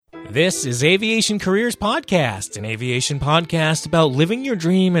This is Aviation Careers Podcast, an aviation podcast about living your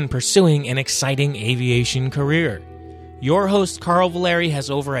dream and pursuing an exciting aviation career. Your host, Carl Valeri, has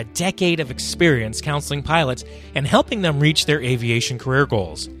over a decade of experience counseling pilots and helping them reach their aviation career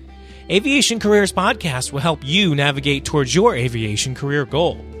goals. Aviation Careers Podcast will help you navigate towards your aviation career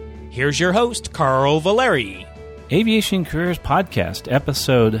goal. Here's your host, Carl Valeri. Aviation Careers Podcast,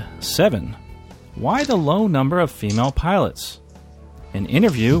 Episode 7, Why the Low Number of Female Pilots? An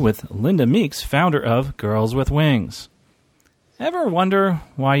interview with Linda Meeks, founder of Girls with Wings. Ever wonder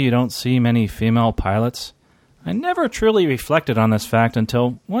why you don't see many female pilots? I never truly reflected on this fact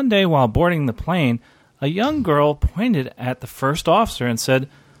until one day while boarding the plane, a young girl pointed at the first officer and said,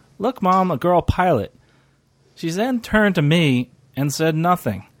 "Look, Mom, a girl pilot." She then turned to me and said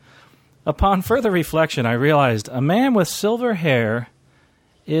nothing. Upon further reflection, I realized a man with silver hair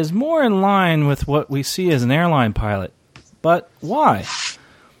is more in line with what we see as an airline pilot. But why?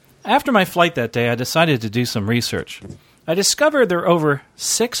 After my flight that day, I decided to do some research. I discovered there are over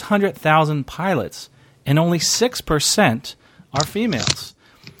 600,000 pilots, and only 6% are females.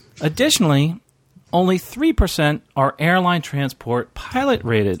 Additionally, only 3% are airline transport pilot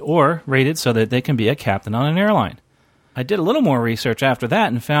rated, or rated so that they can be a captain on an airline. I did a little more research after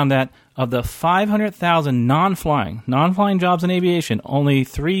that and found that of the 500,000 non-flying jobs in aviation, only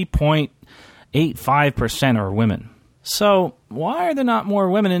 3.85% are women. So, why are there not more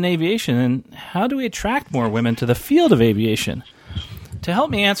women in aviation, and how do we attract more women to the field of aviation? To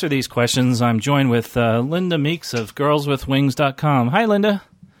help me answer these questions, I'm joined with Linda Meeks of girlswithwings.com. Hi, Linda.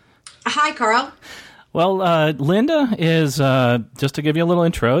 Hi, Carl. Well, Linda is, just to give you a little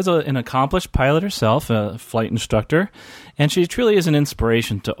intro, is an accomplished pilot herself, a flight instructor, and she truly is an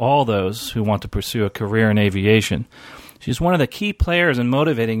inspiration to all those who want to pursue a career in aviation. She's one of the key players in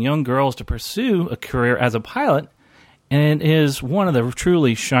motivating young girls to pursue a career as a pilot, and is one of the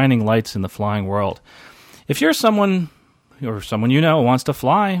truly shining lights in the flying world. If you're someone you know wants to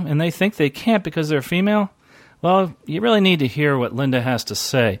fly and they think they can't because they're female, well, you really need to hear what Linda has to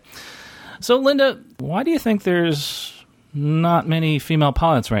say. So, Linda, why do you think there's not many female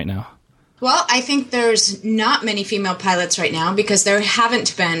pilots right now? Well, I think there's not many female pilots right now because there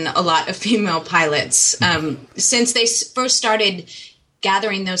haven't been a lot of female pilots. Since they first started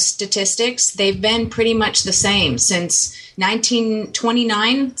gathering those statistics, they've been pretty much the same. Since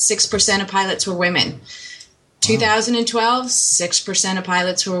 1929, 6% of pilots were women. 2012, 6% of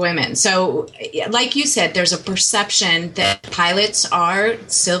pilots were women. So, like you said, there's a perception that pilots are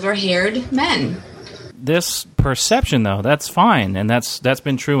silver-haired men. This perception, though, that's fine, and that's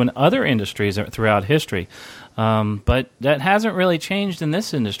been true in other industries throughout history. But that hasn't really changed in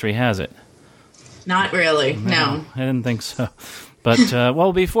this industry, has it? Not really, no. I didn't think so. But,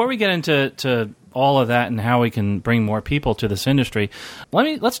 well, before we get into all of that and how we can bring more people to this industry,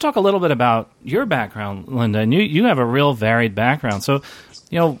 let's talk a little bit about your background, Linda. And you have a real varied background. So,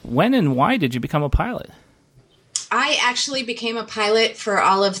 when and why did you become a pilot? I actually became a pilot for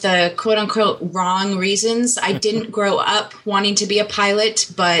all of the quote-unquote wrong reasons. I didn't grow up wanting to be a pilot,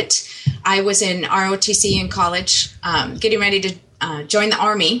 but I was in ROTC in college, getting ready to join the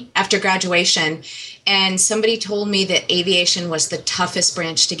Army after graduation, and somebody told me that aviation was the toughest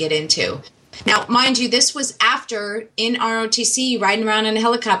branch to get into. Now, mind you, this was after, in ROTC, riding around in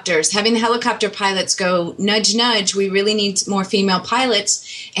helicopters, having the helicopter pilots go, nudge, nudge, we really need more female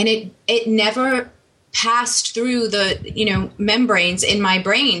pilots, and it never passed through the, membranes in my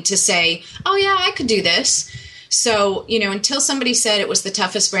brain to say, oh yeah, I could do this. So, until somebody said it was the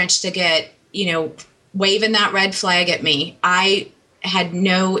toughest branch to get, waving that red flag at me, I had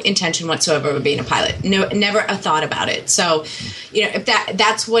no intention whatsoever of being a pilot. No, never a thought about it. So, if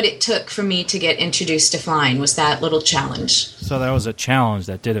that's what it took for me to get introduced to flying, was that little challenge. So that was a challenge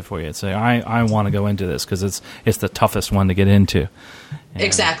that did it for you. It's like, I want to go into this because it's the toughest one to get into. And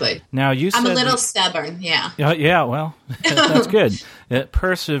exactly. Now you said I'm a little stubborn. Yeah. Yeah. Well, that's good.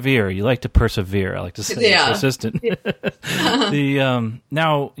 Persevere. You like to persevere. I like to say persistent.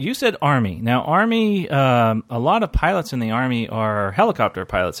 Now you said Army. Now Army. A lot of pilots in the Army are helicopter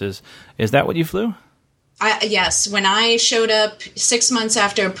pilots. Is that what you flew? Yes. When I showed up 6 months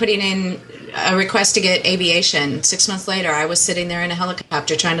after putting in a request to get aviation, 6 months later, I was sitting there in a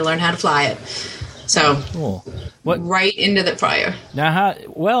helicopter trying to learn how to fly it. So, cool. Right into the fire. Now,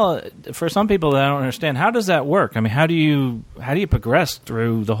 for some people that don't understand, how does that work? I mean, how do you progress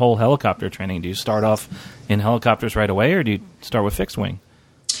through the whole helicopter training? Do you start off in helicopters right away, or do you start with fixed wing?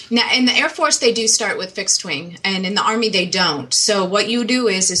 Now, in the Air Force, they do start with fixed wing, and in the Army, they don't. So what you do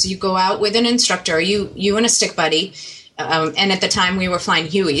is you go out with an instructor, you and a stick buddy, and at the time we were flying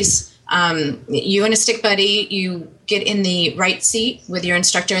Hueys. You and a stick buddy, you get in the right seat with your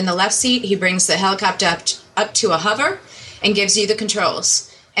instructor in the left seat. He brings the helicopter up to a hover and gives you the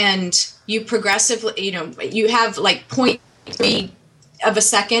controls. And you progressively, you have like 0.3 of a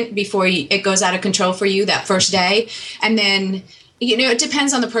second before it goes out of control for you that first day. And then, it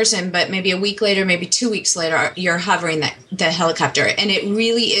depends on the person, but maybe a week later, maybe 2 weeks later, you're hovering the helicopter. And it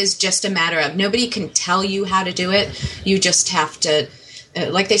really is just a matter of, nobody can tell you how to do it. You just have to,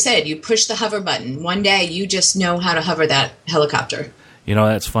 like they said, you push the hover button. One day, you just know how to hover that helicopter.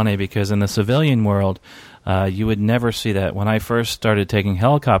 That's funny because in the civilian world, you would never see that. When I first started taking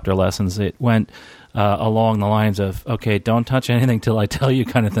helicopter lessons, it went along the lines of, okay, don't touch anything till I tell you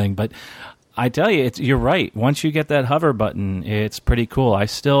kind of thing. But I tell you, you're right. Once you get that hover button, it's pretty cool. I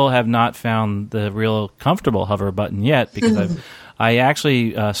still have not found the real comfortable hover button yet because I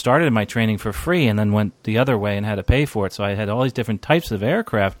actually started my training for free and then went the other way and had to pay for it. So I had all these different types of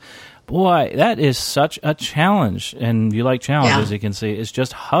aircraft. Boy, that is such a challenge. And you like challenges, you can see. It's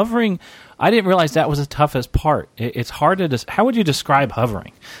just hovering. I didn't realize that was the toughest part. It's hard to how would you describe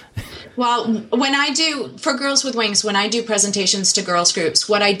hovering? Well, when I do, for Girls with Wings, when I do presentations to girls groups,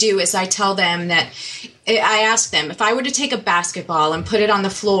 what I do is I tell them that, I ask them, if I were to take a basketball and put it on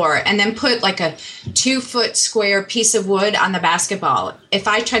the floor and then put like a 2-foot square piece of wood on the basketball, if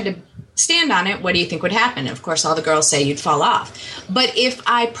I tried to stand on it, what do you think would happen? Of course, all the girls say you'd fall off. But if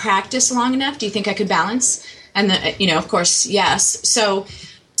I practice long enough, do you think I could balance? And, of course, yes. So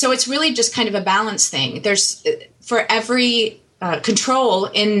it's really just kind of a balance thing. There's, for every control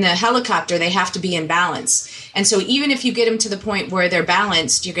in the helicopter, they have to be in balance. And so even if you get them to the point where they're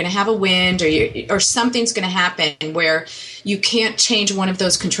balanced, you're going to have a wind or something's going to happen where you can't change one of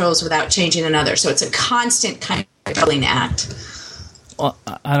those controls without changing another. So it's a constant kind of juggling act. Well,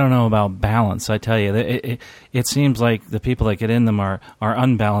 I don't know about balance. I tell you, it seems like the people that get in them are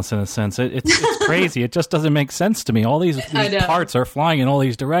unbalanced in a sense. It's crazy. It just doesn't make sense to me. All these parts are flying in all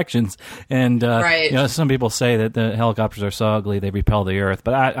these directions, and right. Some people say that the helicopters are so ugly they repel the earth,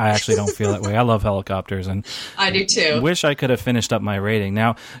 but I actually don't feel that way. I love helicopters, and I do too. Wish I could have finished up my rating.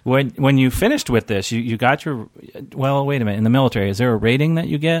 Now, when you finished with this, you got your. Well, wait a minute. In the military, is there a rating that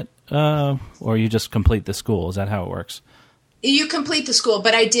you get, or you just complete the school? Is that how it works? You complete the school,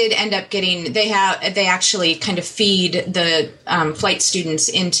 but I did end up getting. They actually kind of feed the flight students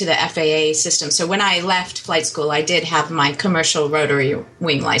into the FAA system. So when I left flight school, I did have my commercial rotary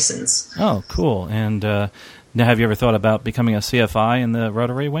wing license. Oh, cool! And now, have you ever thought about becoming a CFI in the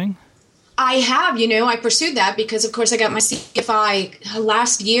rotary wing? I have, I pursued that because, of course, I got my CFI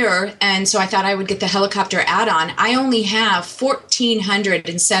last year, and so I thought I would get the helicopter add-on. I only have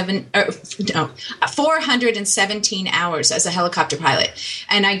 417 hours as a helicopter pilot,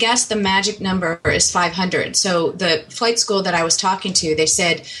 and I guess the magic number is 500. So the flight school that I was talking to, they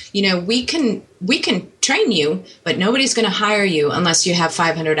said, we can train you, but nobody's going to hire you unless you have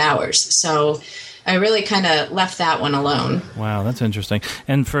 500 hours. So I really kind of left that one alone. Wow, that's interesting.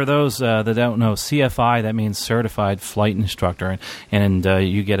 And for those that don't know, CFI, that means Certified Flight Instructor, and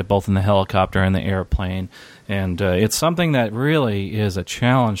you get it both in the helicopter and the airplane. And it's something that really is a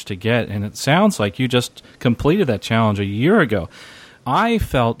challenge to get, and it sounds like you just completed that challenge a year ago. I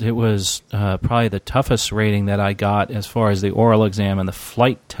felt it was probably the toughest rating that I got as far as the oral exam and the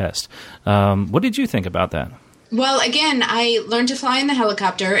flight test. What did you think about that? Well, again, I learned to fly in the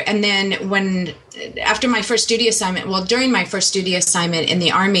helicopter, and then after my first duty assignment, during my first duty assignment in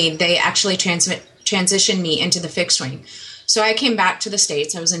the Army, they actually transitioned me into the fixed wing. So I came back to the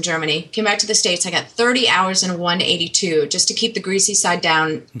States. I was in Germany. Came back to the States. I got 30 hours in a 182 just to keep the greasy side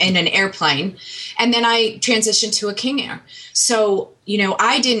down in an airplane. And then I transitioned to a King Air. So,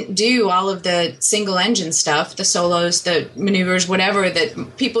 I didn't do all of the single engine stuff, the solos, the maneuvers, whatever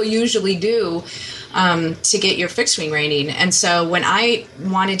that people usually do to get your fixed wing rating. And so when I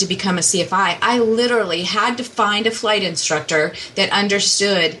wanted to become a CFI, I literally had to find a flight instructor that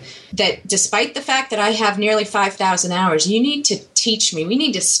understood that despite the fact that I have nearly 5,000 hours, you need to teach me. We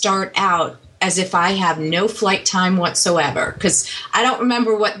need to start out as if I have no flight time whatsoever, because I don't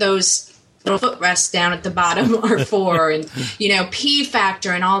remember what those little footrests down at the bottom are for, and P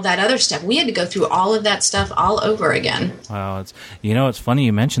factor and all that other stuff. We had to go through all of that stuff all over again. Wow, it's funny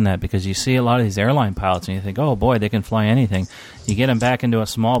you mention that, because you see a lot of these airline pilots and you think, oh boy, they can fly anything. You get them back into a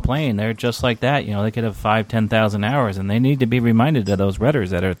small plane, they're just like that. They could have 5,000-10,000 hours, and they need to be reminded of those rudders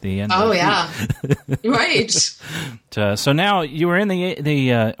that are at the end. Oh yeah, right. So now you were in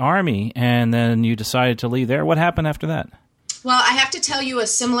the Army, and then you decided to leave there. What happened after that? Well, I have to tell you a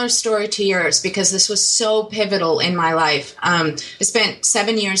similar story to yours, because this was so pivotal in my life. I spent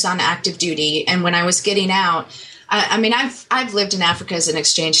 7 years on active duty, and when I was getting out, I mean, I've lived in Africa as an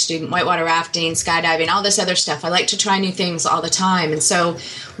exchange student, whitewater rafting, skydiving, all this other stuff. I like to try new things all the time. And so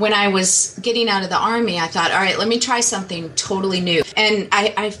when I was getting out of the Army, I thought, all right, let me try something totally new. And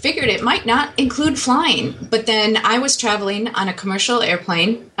I figured it might not include flying. But then I was traveling on a commercial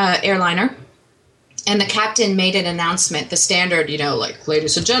airliner. And the captain made an announcement, the standard, like,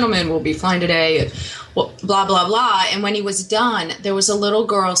 ladies and gentlemen, we'll be flying today, blah, blah, blah. And when he was done, there was a little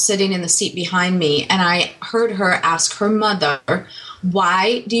girl sitting in the seat behind me. And I heard her ask her mother,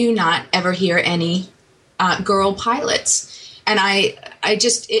 why do you not ever hear any girl pilots? And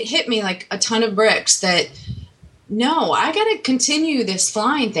it hit me like a ton of bricks that, no, I got to continue this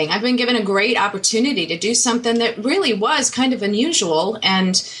flying thing. I've been given a great opportunity to do something that really was kind of unusual.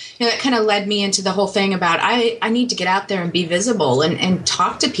 And that kind of led me into the whole thing about I need to get out there and be visible and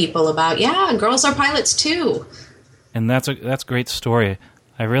talk to people about, girls are pilots too. And that's a great story.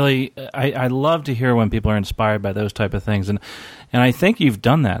 I love to hear when people are inspired by those type of things. And I think you've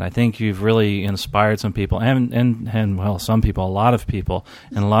done that. I think you've really inspired some people and well, some people, a lot of people,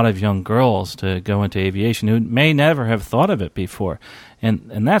 and a lot of young girls to go into aviation who may never have thought of it before.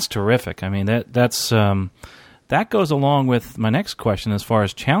 And that's terrific. I mean, that goes along with my next question as far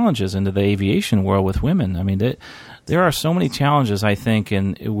as challenges into the aviation world with women. I mean, there are so many challenges, I think,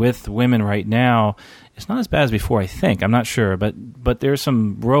 with women right now. It's not as bad as before, I think. I'm not sure, but there's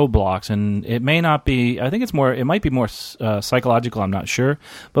some roadblocks, and it may not be. I think it might be more psychological. I'm not sure,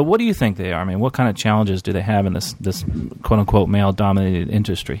 but what do you think they are? I mean, what kind of challenges do they have in this quote unquote male dominated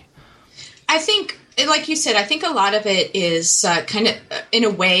industry? I think, like you said, I think a lot of it is kind of, in a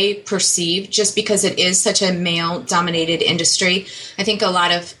way, perceived just because it is such a male-dominated industry. I think a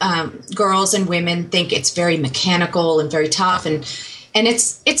lot of girls and women think it's very mechanical and very tough, and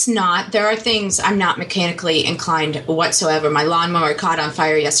it's not. There are things. I'm not mechanically inclined whatsoever. My lawnmower caught on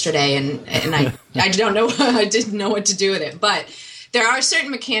fire yesterday, and I don't know. I didn't know what to do with it, but there are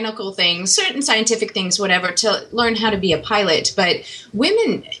certain mechanical things, certain scientific things, whatever, to learn how to be a pilot. But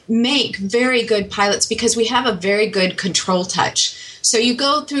women make very good pilots because we have a very good control touch. So you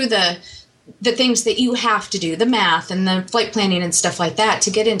go through the things that you have to do, the math and the flight planning and stuff like that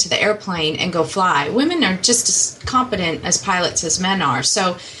to get into the airplane and go fly. Women are just as competent as pilots as men are.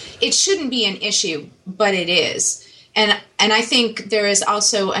 So it shouldn't be an issue, but it is. And I think there is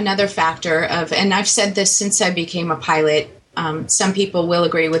also another factor of, and I've said this since I became a pilot, some people will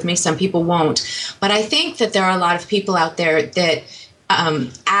agree with me, some people won't. But I think that there are a lot of people out there that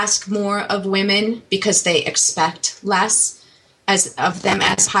ask more of women because they expect less of them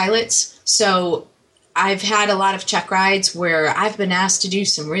as pilots. So I've had a lot of check rides where I've been asked to do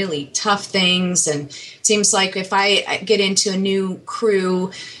some really tough things. And it seems like if I get into a new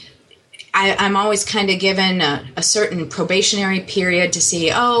crew, I'm always kind of given a certain probationary period to see,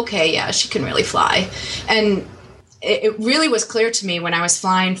 she can really fly. And it really was clear to me when I was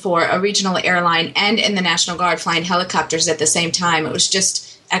flying for a regional airline and in the National Guard flying helicopters at the same time. It was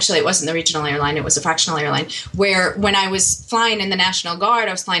just, actually, it wasn't the regional airline, it was a fractional airline, where when I was flying in the National Guard,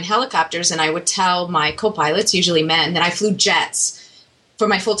 I was flying helicopters, and I would tell my co-pilots, usually men, that I flew jets for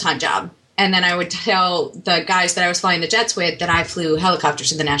my full-time job. And then I would tell the guys that I was flying the jets with that I flew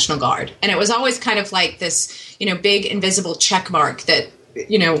helicopters in the National Guard. And it was always kind of like this, big invisible check mark that,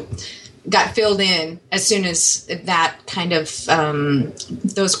 got filled in as soon as that kind of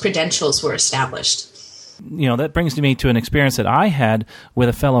those credentials were established. That brings me to an experience that I had with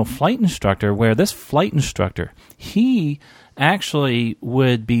a fellow flight instructor where this flight instructor, he actually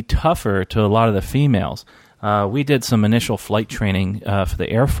would be tougher to a lot of the females. We did some initial flight training for the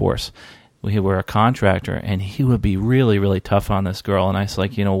Air Force. We were a contractor, and he would be really, really tough on this girl. And I was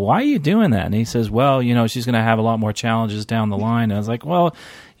like, why are you doing that? And he says, well, she's going to have a lot more challenges down the line. And I was like, well,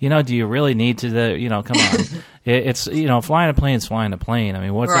 do you really need to, come on. It's, flying a plane is flying a plane. I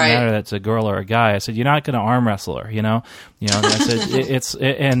mean, what's right. the matter that's a girl or a guy? I said, you're not going to arm wrestle her, and I said,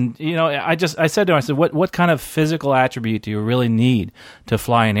 I said to him, what kind of physical attribute do you really need to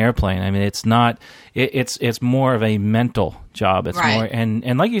fly an airplane? I mean, it's not, it's more of a mental job. It's right. more,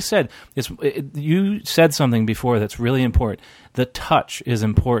 and like you said, you said something before that's really important. The touch is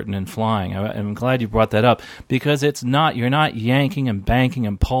important in flying. I'm glad you brought that up because you're not yanking and banking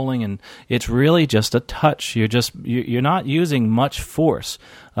and pulling, and it's really just a touch. You're not using much force.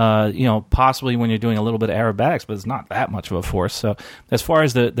 Possibly when you're doing a little bit of aerobatics, but it's not that much of a force. So as far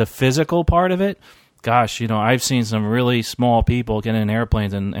as the physical part of it, gosh, I've seen some really small people get in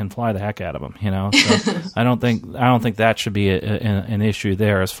airplanes and fly the heck out of them. So I don't think that should be an issue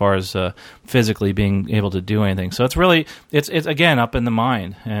there as far as physically being able to do anything. So it's really it's again up in the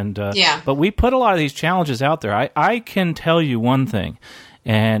mind. And yeah. But we put a lot of these challenges out there. I can tell you one thing,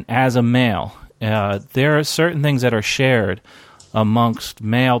 and as a male, there are certain things that are shared amongst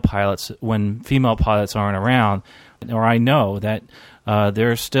male pilots when female pilots aren't around, or I know that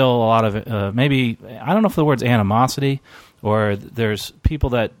there's still a lot of maybe, I don't know if the word's animosity, or there's people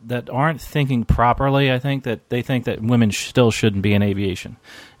that aren't thinking properly. I think that they think that women still shouldn't be in aviation.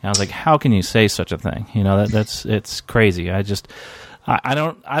 And I was like, how can you say such a thing? You know, it's crazy. I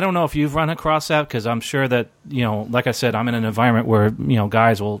don't know if you've run across that, because I'm sure that, you know, like I said, I'm in an environment where, you know,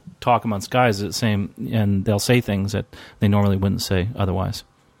 guys will talk amongst guys the same, and they'll say things that they normally wouldn't say otherwise.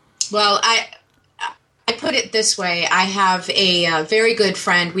 Well, I put it this way. I have a very good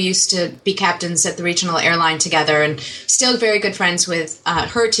friend. We used to be captains at the regional airline together, and still very good friends with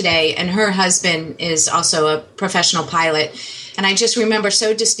her today. And her husband is also a professional pilot. And I just remember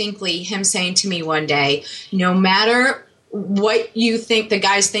so distinctly him saying to me one day, no matter what you think the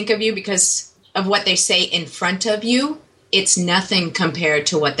guys think of you because of what they say in front of you, it's nothing compared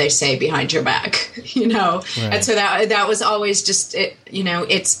to what they say behind your back, you know? Right. And so that was always just, you know,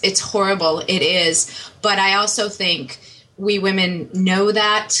 it's horrible. It is. But I also think we women know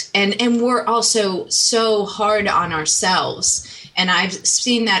that, and we're also so hard on ourselves. And I've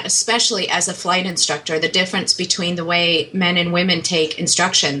seen that, especially as a flight instructor, the difference between the way men and women take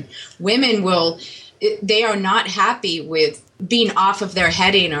instruction. Women they are not happy with being off of their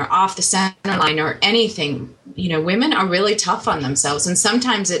heading or off the center line or anything. You know, women are really tough on themselves, and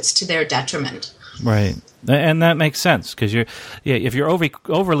sometimes it's to their detriment. Right. And that makes sense, because if you're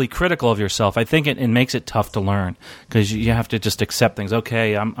overly critical of yourself, I think it makes it tough to learn, because you have to just accept things.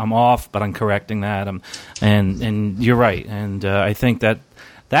 Okay, I'm off, but I'm correcting that. And you're right. And I think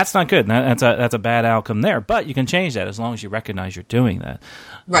that's not good. That's a bad outcome there. But you can change that as long as you recognize you're doing that.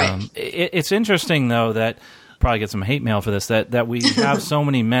 Right. It's interesting, though, that probably get some hate mail for this, that we have so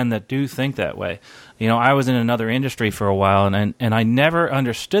many men that do think that way. You know, I was in another industry for a while, and I never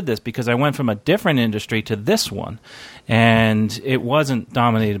understood this, because I went from a different industry to this one, and it wasn't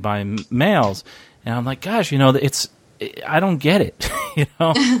dominated by males. And I'm like, gosh, you know, I don't get it, you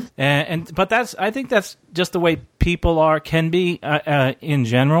know. But I think that's just the way people can be in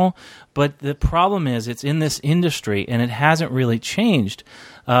general. But the problem is, it's in this industry, and it hasn't really changed.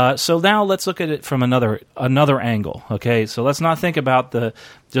 So now let's look at it from another angle. Okay, so let's not think about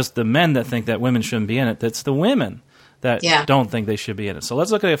just the men that think that women shouldn't be in it. That's the women that don't think they should be in it. So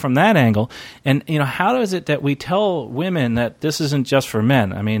let's look at it from that angle. And, you know, how is it that we tell women that this isn't just for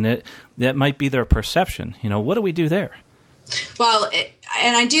men? I mean, that might be their perception. You know, what do we do there? Well,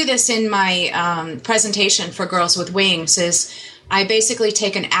 and I do this in my presentation for Girls with Wings, is I basically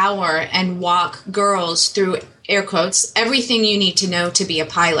take an hour and walk girls through, air quotes, everything you need to know to be a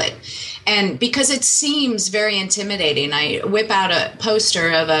pilot. And because it seems very intimidating, I whip out a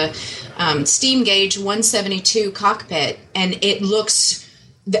poster of a steam gauge 172 cockpit, and it looks,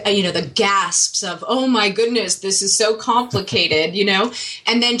 the gasps of, oh my goodness, this is so complicated, you know,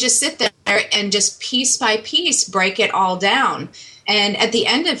 and then just sit there and just piece by piece break it all down. And at the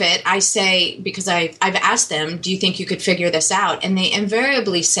end of it, I say, because I've asked them, do you think you could figure this out? And they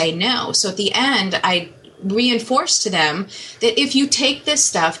invariably say no. So at the end, I reinforce to them that if you take this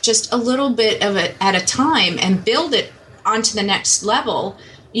stuff just a little bit of it at a time and build it onto the next level,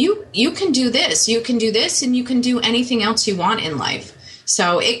 you can do this, you can do this, and you can do anything else you want in life.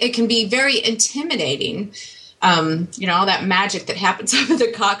 So it can be very intimidating, all that magic that happens up in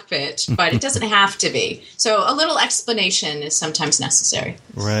the cockpit, but it doesn't have to be. So a little explanation is sometimes necessary.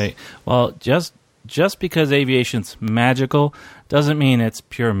 Right. Well, just because aviation's magical doesn't mean it's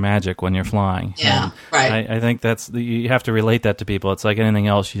pure magic when you're flying. Yeah, right. I think you have to relate that to people. It's like anything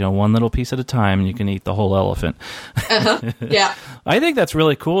else, one little piece at a time, and you can eat the whole elephant. Uh-huh. Yeah. I think that's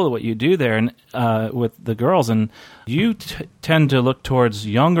really cool what you do there, and with the girls. And you tend to look towards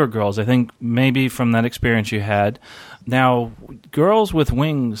younger girls. I think maybe from that experience you had. Now,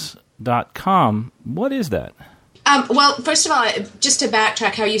 girlswithwings.com, what is that? Well, first of all, just to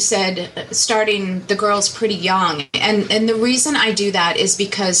backtrack how you said starting the girls pretty young. And the reason I do that is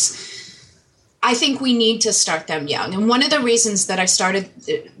because I think we need to start them young. And one of the reasons that I started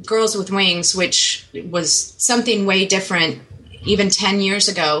Girls with Wings, which was something way different even 10 years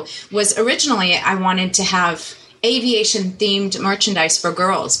ago, was originally I wanted to have aviation-themed merchandise for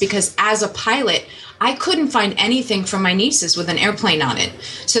girls, because as a pilot, I couldn't find anything for my nieces with an airplane on it.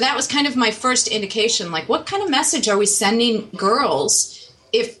 So that was kind of my first indication, like, what kind of message are we sending girls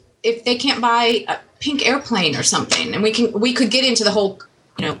if they can't buy a pink airplane or something? And we could get into the whole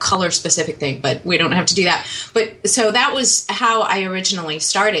color specific thing, but we don't have to do that. But so that was how I originally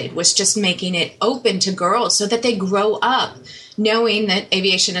started, was just making it open to girls so that they grow up knowing that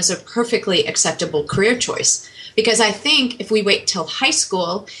aviation is a perfectly acceptable career choice. Because I think if we wait till high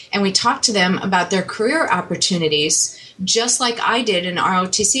school and we talk to them about their career opportunities, just like I did in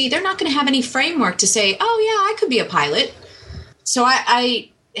ROTC, they're not going to have any framework to say, oh, yeah, I could be a pilot. So I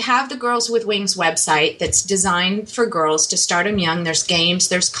have the Girls with Wings website that's designed for girls to start them young. There's games,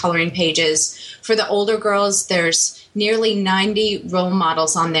 there's coloring pages. For the older girls, there's nearly 90 role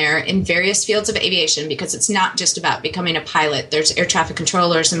models on there in various fields of aviation, because it's not just about becoming a pilot. There's air traffic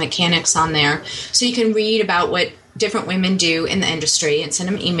controllers and mechanics on there. So you can read about what different women do in the industry and send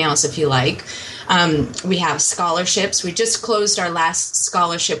them emails if you like. We have scholarships. We just closed our last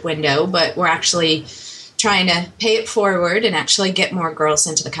scholarship window, but we're actually trying to pay it forward and actually get more girls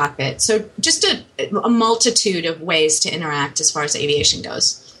into the cockpit. So just a multitude of ways to interact as far as aviation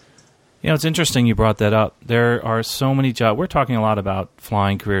goes. You know, it's interesting you brought that up. There are so many jobs. We're talking a lot about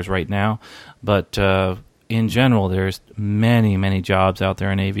flying careers right now, but in general, there's many, many jobs out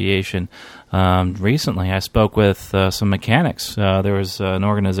there in aviation. Recently, I spoke with some mechanics. There was an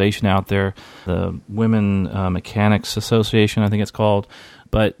organization out there, the Women Mechanics Association, I think it's called.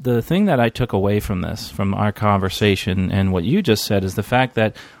 But the thing that I took away from this, from our conversation and what you just said, is the fact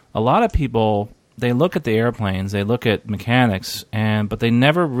that a lot of people, they look at the airplanes, they look at mechanics, but they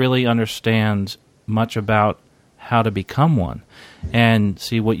never really understand much about how to become one. And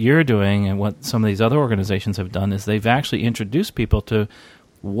see, what you're doing and what some of these other organizations have done is they've actually introduced people to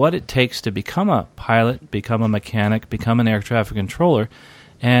what it takes to become a pilot, become a mechanic, become an air traffic controller.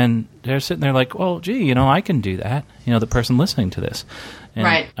 And they're sitting there like, well, gee, you know, I can do that. You know, the person listening to this. And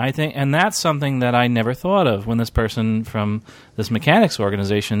right. I think, and that's something that I never thought of when this person from this mechanics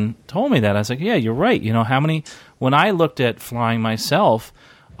organization told me that. I was like, yeah, you're right. You know, when I looked at flying myself,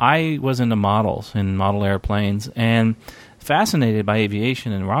 I was into models and model airplanes and fascinated by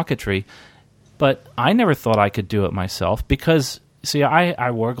aviation and rocketry, but I never thought I could do it myself because, see, I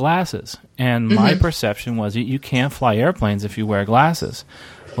wore glasses, and my perception was you can't fly airplanes if you wear glasses.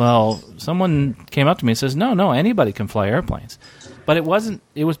 Well, someone came up to me and says, no, anybody can fly airplanes. But it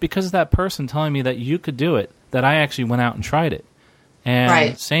was because of that person telling me that you could do it that I actually went out and tried it.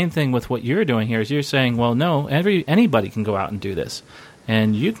 And Same thing with what you're doing here is you're saying, well, no, anybody can go out and do this.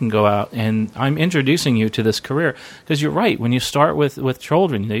 And you can go out, and I'm introducing you to this career. Because you're right, when you start with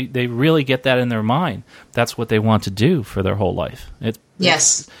children, they really get that in their mind. That's what they want to do for their whole life.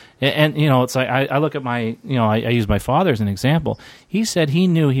 Yes. And, you know, it's like I look at I use my father as an example. He said he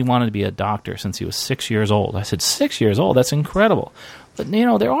knew he wanted to be a doctor since he was 6 years old. I said, 6 years old? That's incredible. But, you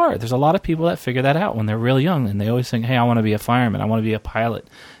know, there's a lot of people that figure that out when they're really young, and they always think, hey, I want to be a fireman, I want to be a pilot.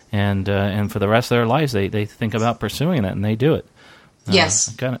 And for the rest of their lives, they think about pursuing it, and they do it.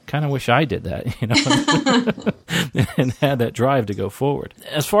 Yes. I kind of wish I did that, you know, and had that drive to go forward.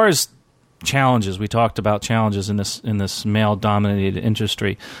 As far as challenges, we talked about challenges in this male-dominated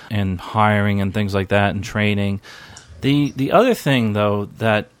industry and hiring and things like that and training. The other thing, though,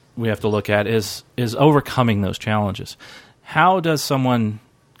 that we have to look at is overcoming those challenges. How does someone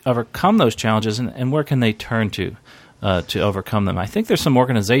overcome those challenges, and where can they turn to overcome them? I think there's some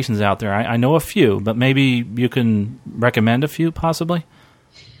organizations out there. I know a few, but maybe you can recommend a few, possibly?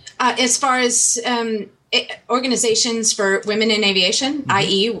 As far as organizations for women in aviation,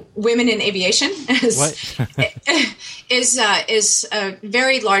 i.e. Women in Aviation, is a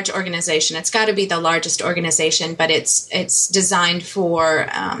very large organization. It's got to be the largest organization, but it's designed for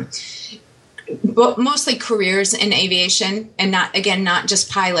mostly careers in aviation, and not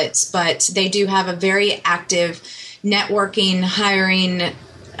just pilots, but they do have a very active networking, hiring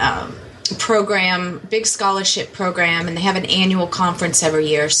program, big scholarship program, and they have an annual conference every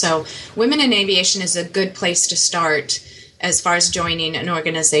year. So Women in Aviation is a good place to start as far as joining an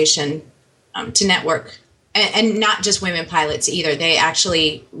organization to network. And not just women pilots either. They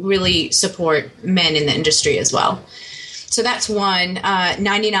actually really support men in the industry as well. So that's one.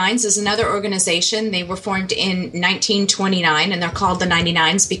 99s is another organization. They were formed in 1929, and they're called the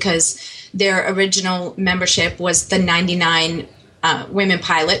 99s because their original membership was the 99 women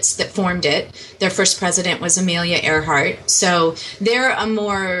pilots that formed it. Their first president was Amelia Earhart. So they're a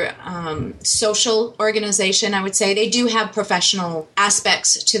more social organization, I would say. They do have professional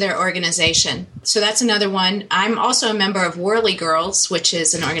aspects to their organization. So that's another one. I'm also a member of Whirly Girls, which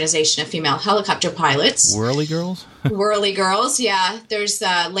is an organization of female helicopter pilots. Whirly Girls? Whirly Girls, yeah. There's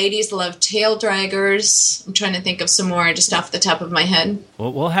Ladies Love Tail Draggers. I'm trying to think of some more just off the top of my head.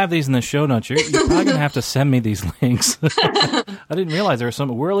 Well, we'll have these in the show notes. You're probably going to have to send me these links. I didn't realize there were some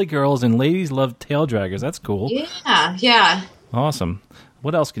Whirly Girls and Ladies Love Tail Draggers. That's cool. Yeah. Awesome.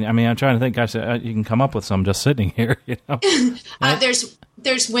 What else I'm trying to think. Gosh, you can come up with some just sitting here. You know?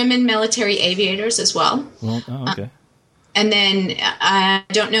 There's women military aviators as well. Well, okay. And then I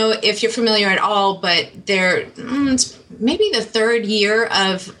don't know if you're familiar at all, but it's maybe the third year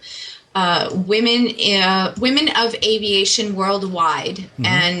of Women of Aviation Worldwide,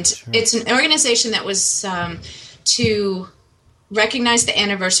 and it's an organization that was to recognize the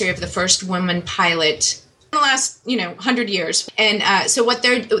anniversary of the first woman pilot in the last 100 years. And so what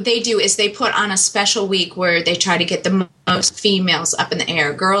they do is they put on a special week where they try to get the most females up in the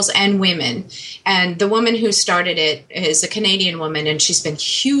air, girls and women. And the woman who started it is a Canadian woman, and she's been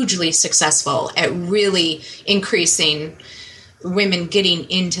hugely successful at really increasing women getting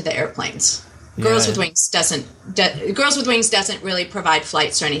into the airplanes. Girls with Wings doesn't really provide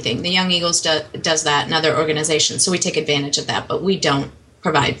flights or anything. The Young Eagles does that, and other organizations. So we take advantage of that, but we don't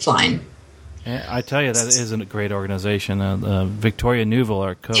provide flying. Yeah, I tell you, that is a great organization. Victoria Newville,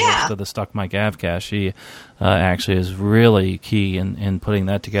 our co-host of the Stuck Mike Avcast, she actually is really key in putting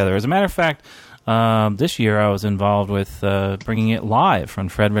that together. As a matter of fact, this year I was involved with bringing it live from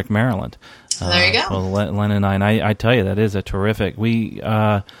Frederick, Maryland. There you go. Well, Len and I tell you, that is a terrific.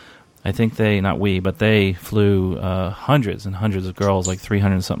 I think they flew hundreds and hundreds of girls, like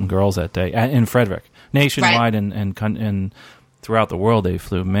 300-something girls that day in Frederick. Nationwide and throughout the world, they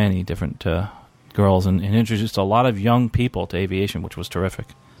flew many different girls and introduced a lot of young people to aviation, which was terrific.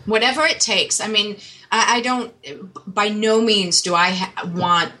 Whatever it takes. I mean, I don't, by no means do I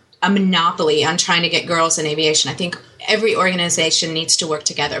want a monopoly on trying to get girls in aviation. I think every organization needs to work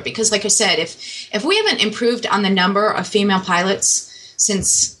together because, like I said, if we haven't improved on the number of female pilots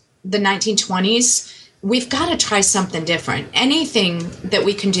since the 1920s, we've got to try something different. Anything that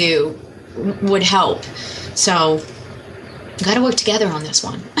we can do would help. So, got to work together on this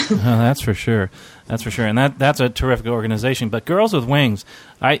one. That's for sure. That's for sure, and that's a terrific organization. But Girls with Wings,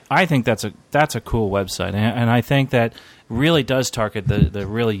 I think that's a cool website, and I think that really does target the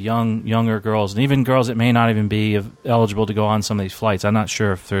really younger girls, and even girls that may not even be eligible to go on some of these flights. I'm not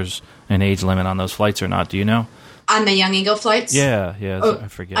sure if there's an age limit on those flights or not. Do you know? On the Young Eagle flights? Yeah, I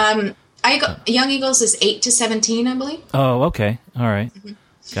forget. Young Eagles is 8 to 17, I believe. Oh, okay, all right. Mm-hmm.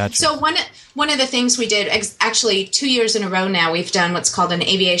 Gotcha. So one of the things we did, actually 2 years in a row now, we've done what's called an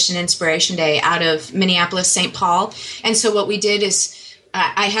Aviation Inspiration Day out of Minneapolis, St. Paul. And so what we did is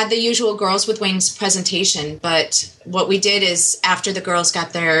I had the usual Girls with Wings presentation, but what we did is after the girls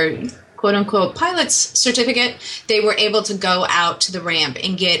got their quote-unquote pilot's certificate, they were able to go out to the ramp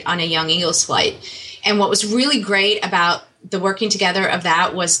and get on a Young Eagles flight. And what was really great about the working together of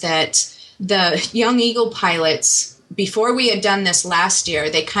that was that the Young Eagle pilots, before we had done this last year,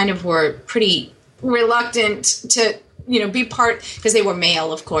 they kind of were pretty reluctant to, be part, because they were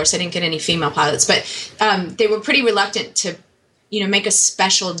male, of course. I didn't get any female pilots, but they were pretty reluctant to, make a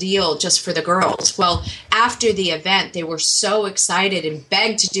special deal just for the girls. Well, after the event, they were so excited and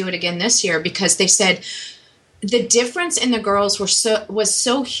begged to do it again this year because they said the difference in the girls was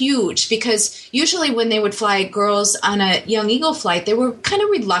so huge, because usually when they would fly girls on a Young Eagle flight, they were kind of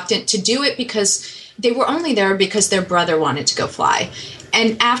reluctant to do it because they were only there because their brother wanted to go fly.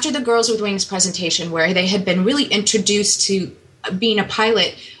 And after the Girls with Wings presentation, where they had been really introduced to being a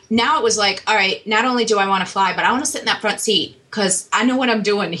pilot, now it was like, all right, not only do I want to fly, but I want to sit in that front seat because I know what I'm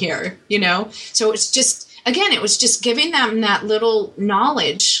doing here, So it's just, again, it was just giving them that little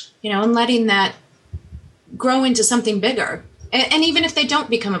knowledge, and letting that grow into something bigger. And even if they don't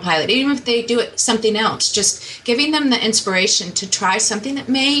become a pilot, even if they do something else, just giving them the inspiration to try something that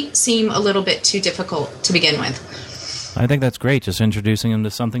may seem a little bit too difficult to begin with. I think that's great, just introducing them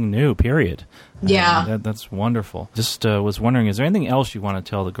to something new, period. Yeah. That's wonderful. Just was wondering, is there anything else you want to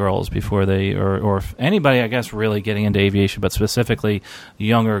tell the girls before they, or if anybody, I guess, really getting into aviation, but specifically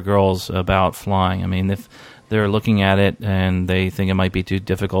younger girls about flying? I mean, if they're looking at it and they think it might be too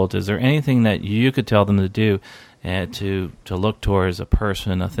difficult, is there anything that you could tell them to do to look towards a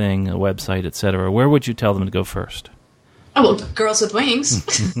person, a thing, a website, etc.? Where would you tell them to go first? Oh, well, Girls with Wings.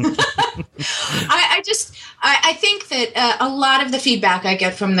 I think that a lot of the feedback I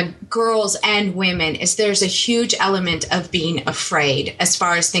get from the girls and women is there's a huge element of being afraid as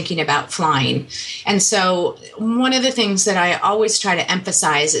far as thinking about flying. And so one of the things that I always try to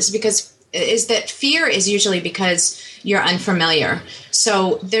emphasize is that fear is usually because you're unfamiliar.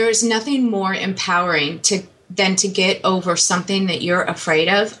 So there is nothing more empowering than to get over something that you're afraid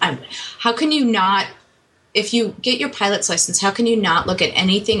of. How can you not, if you get your pilot's license, how can you not look at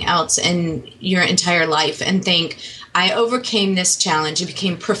anything else in your entire life and think, I overcame this challenge and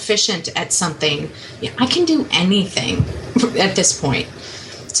became proficient at something. I can do anything at this point.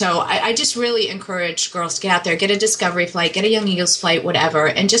 So I just really encourage girls to get out there, get a Discovery flight, get a Young Eagles flight, whatever,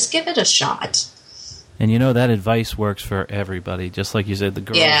 and just give it a shot. And that advice works for everybody, just like you said, the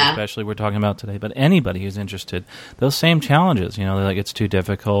girls especially we're talking about today, but anybody who's interested. Those same challenges, they're like, it's too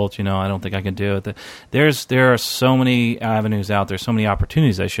difficult, I don't think I can do it. There are so many avenues out there, so many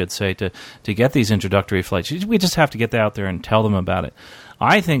opportunities, I should say, to get these introductory flights. We just have to get out there and tell them about it.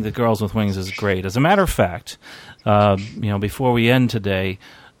 I think that Girls with Wings is great. As a matter of fact, before we end today,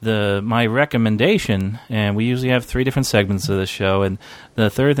 my recommendation, and we usually have 3 different segments of this show, and the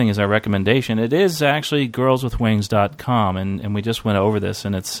third thing is our recommendation. It is actually girlswithwings.com, and we just went over this,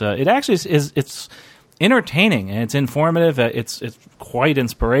 and it's entertaining, and it's informative, it's quite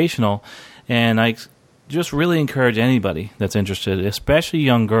inspirational, and I just really encourage anybody that's interested, especially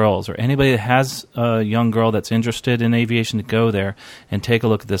young girls or anybody that has a young girl that's interested in aviation, to go there and take a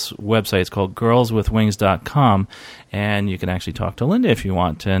look at this website. It's called girlswithwings.com, and you can actually talk to Linda if you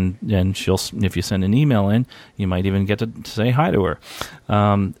want, and she'll, if you send an email in, you might even get to say hi to her.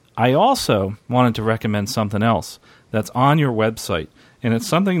 I also wanted to recommend something else that's on your website, and it's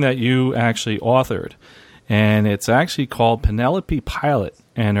something that you actually authored, and it's actually called Penelope Pilot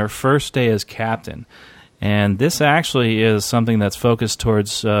and Her First Day as Captain. And this actually is something that's focused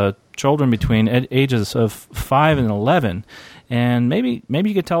towards children between ages of 5 and 11. And maybe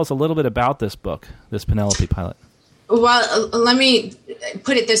you could tell us a little bit about this book, this Penelope Pilot. Well, let me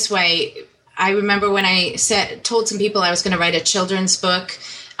put it this way. I remember when I told some people I was going to write a children's book,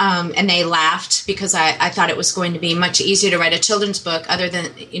 and they laughed because I thought it was going to be much easier to write a children's book rather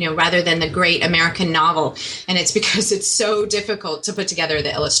than the great American novel. And it's because it's so difficult to put together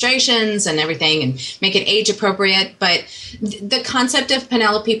the illustrations and everything and make it age appropriate. But the concept of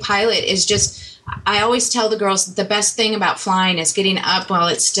Penelope Pilot is just, I always tell the girls the best thing about flying is getting up while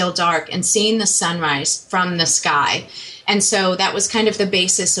it's still dark and seeing the sunrise from the sky. And so that was kind of the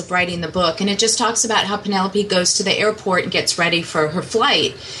basis of writing the book. And it just talks about how Penelope goes to the airport and gets ready for her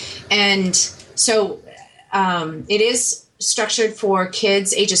flight. And so it is structured for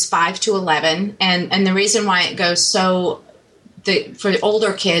kids ages 5 to 11. And the reason why it goes for the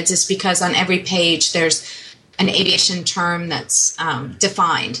older kids is because on every page there's an aviation term that's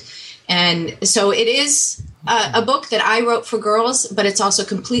defined. And so it is a book that I wrote for girls, but it's also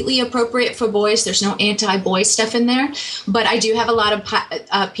completely appropriate for boys. There's no anti-boy stuff in there. But I do have a lot of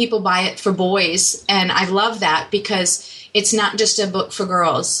people buy it for boys, and I love that because it's not just a book for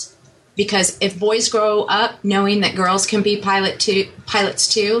girls. Because if boys grow up knowing that girls can be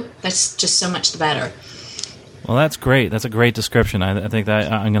pilots too, that's just so much the better. Well, that's great. That's a great description. I think that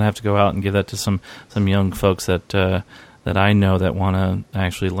I'm going to have to go out and give that to some young folks that I know that want to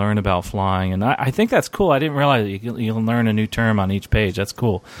actually learn about flying. And I think that's cool. I didn't realize that you can learn a new term on each page. That's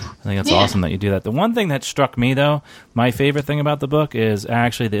cool. I think that's awesome that you do that. The one thing that struck me, though, my favorite thing about the book is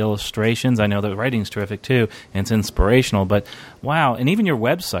actually the illustrations. I know the writing's terrific, too, and it's inspirational. But, wow, and even your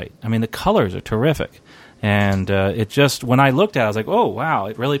website. I mean, the colors are terrific. And it just, when I looked at it, I was like, oh, wow,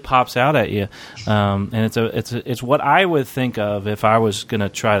 it really pops out at you. And it's what I would think of if I was going to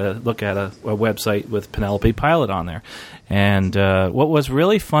try to look at a website with Penelope Pilot on there. And what was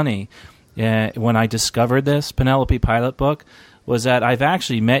really funny when I discovered this Penelope Pilot book was that I've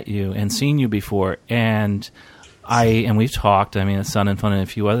actually met you and seen you before. And we've talked, I mean, it's Sun and Fun and a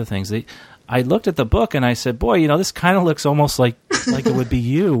few other things. I looked at the book and I said, boy, this kind of looks almost like it would be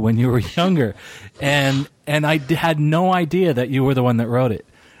you when you were younger. And I had no idea that you were the one that wrote it.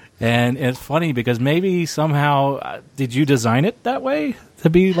 And it's funny because maybe somehow, did you design it that way to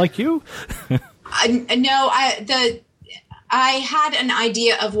be like you? No, I had an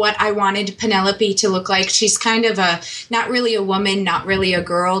idea of what I wanted Penelope to look like. She's kind of not really a woman, not really a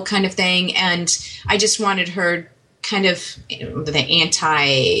girl kind of thing. And I just wanted her kind of the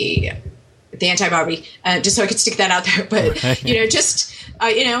anti-Barbie, just so I could stick that out there. But, just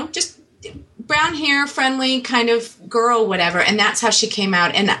brown hair, friendly kind of girl, whatever. And that's how she came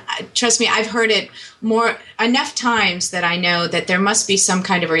out. And trust me, I've heard it enough times that I know that there must be some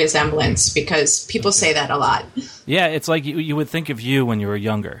kind of resemblance because people say that a lot. Yeah, it's like you would think of you when you were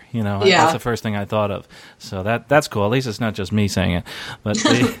younger. That's the first thing I thought of. So that's cool. At least it's not just me saying it. But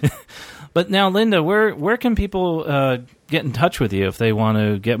but now, Linda, where can people get in touch with you if they want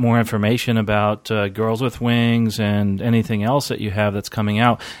to get more information about Girls with Wings and anything else that you have that's coming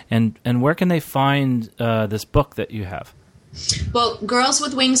out? And where can they find this book that you have? Well,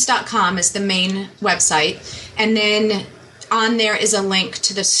 girlswithwings.com is the main website. And then on there is a link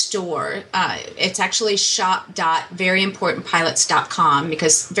to the store. It's actually shop.veryimportantpilots.com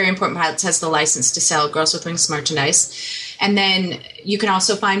because Very Important Pilots has the license to sell Girls with Wings merchandise. And then you can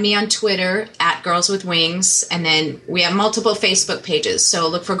also find me on Twitter at Girls with Wings. And then we have multiple Facebook pages. So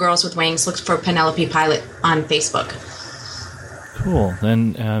look for Girls with Wings, look for Penelope Pilot on Facebook. Cool.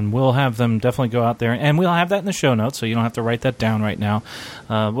 Then we'll have them definitely go out there, and we'll have that in the show notes, so you don't have to write that down right now.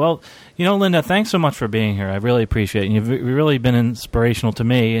 Well, Linda, thanks so much for being here. I really appreciate it. You've really been inspirational to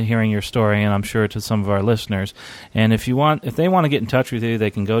me hearing your story, and I'm sure to some of our listeners. And if they want to get in touch with you,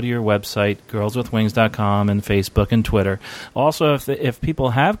 they can go to your website, girlswithwings.com, and Facebook and Twitter. Also, if people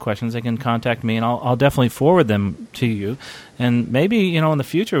have questions, they can contact me, and I'll definitely forward them to you. And maybe, in the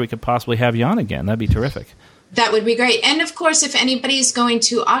future, we could possibly have you on again. That'd be terrific. That would be great. And, of course, if anybody's going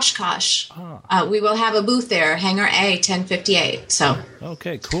to Oshkosh, we will have a booth there, Hangar A, 1058. So,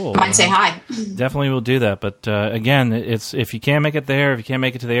 okay, cool. Come and say hi. Definitely will do that. But, again, it's if you can't make it there, if you can't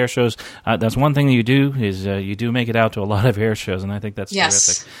make it to the air shows, that's one thing that you do is you do make it out to a lot of air shows, and I think that's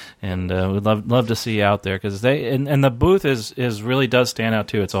terrific. And we'd love to see you out there because and the booth is really does stand out,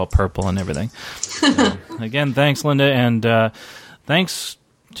 too. It's all purple and everything. So, again, thanks, Linda, and thanks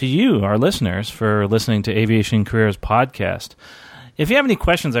to you, our listeners, for listening to Aviation Careers Podcast. If you have any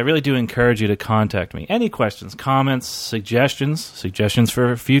questions, I really do encourage you to contact me. Any questions, comments, suggestions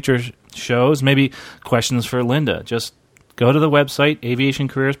for future shows, maybe questions for Linda, just go to the website,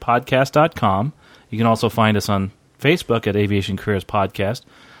 aviationcareerspodcast.com. You can also find us on Facebook at Aviation Careers Podcast.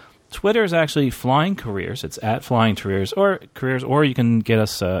 Twitter is actually Flying Careers. It's at Flying Careers, or you can get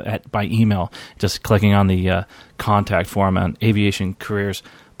us by email, just clicking on the contact form on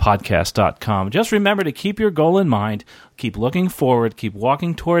aviationcareerspodcast.com. Just remember to keep your goal in mind, keep looking forward, keep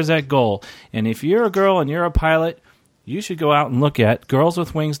walking towards that goal. And if you're a girl and you're a pilot, you should go out and look at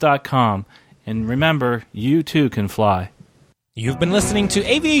girlswithwings.com. And remember, you too can fly. You've been listening to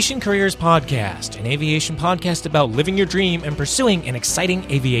Aviation Careers Podcast, an aviation podcast about living your dream and pursuing an exciting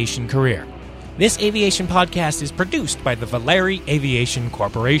aviation career. This aviation podcast is produced by the Valeri Aviation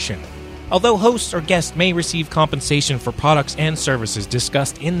Corporation. Although hosts or guests may receive compensation for products and services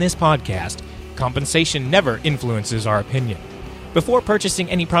discussed in this podcast, compensation never influences our opinion. Before purchasing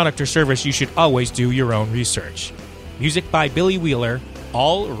any product or service, you should always do your own research. Music by Billy Wheeler,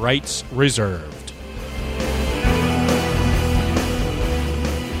 all rights reserved.